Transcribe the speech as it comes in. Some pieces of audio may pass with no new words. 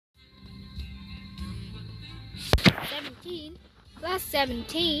17 plus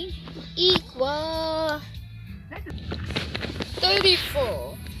 17 equal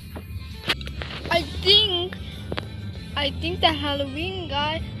 34. I think the Halloween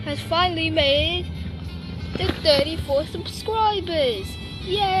guy has finally made the 34 subscribers.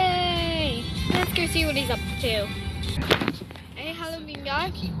 Yay! Let's go see what he's up to. Hey, Halloween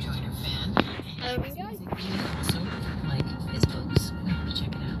guy. Halloween guy. Also, like his books. Check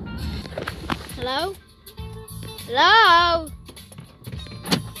it out. Hello? Hello?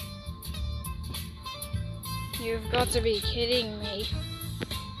 You've got to be kidding me.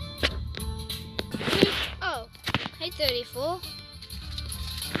 Oh, hey 34. Oh.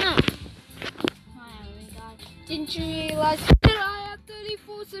 Hi, Halloween guy. Didn't you realize that I have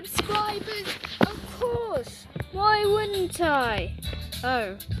 34 subscribers? Of course. Why wouldn't I?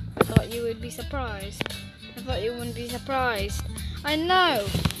 Oh, I thought you would be surprised. I thought you wouldn't be surprised. I know.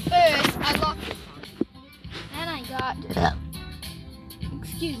 First, I locked it. Then I got,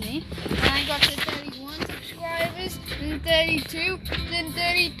 excuse me, then I got to 31 subscribers, then 32, then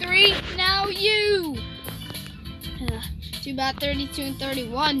 33, now you. Too bad 32 and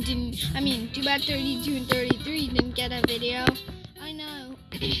 31 too bad 32 and 33 didn't get a video. I know.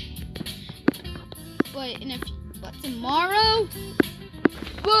 But tomorrow,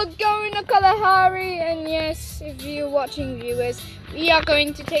 we're going to Kalahari, and yes, if you're watching, viewers, we are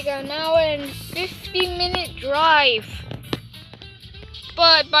going to take an hour and 50-minute drive.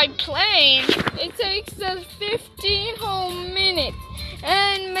 But by plane, it takes us 15 whole minutes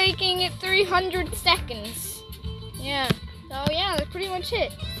and making it 300 seconds. Yeah, so yeah, that's pretty much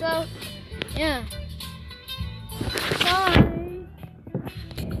it. So, yeah. Sorry.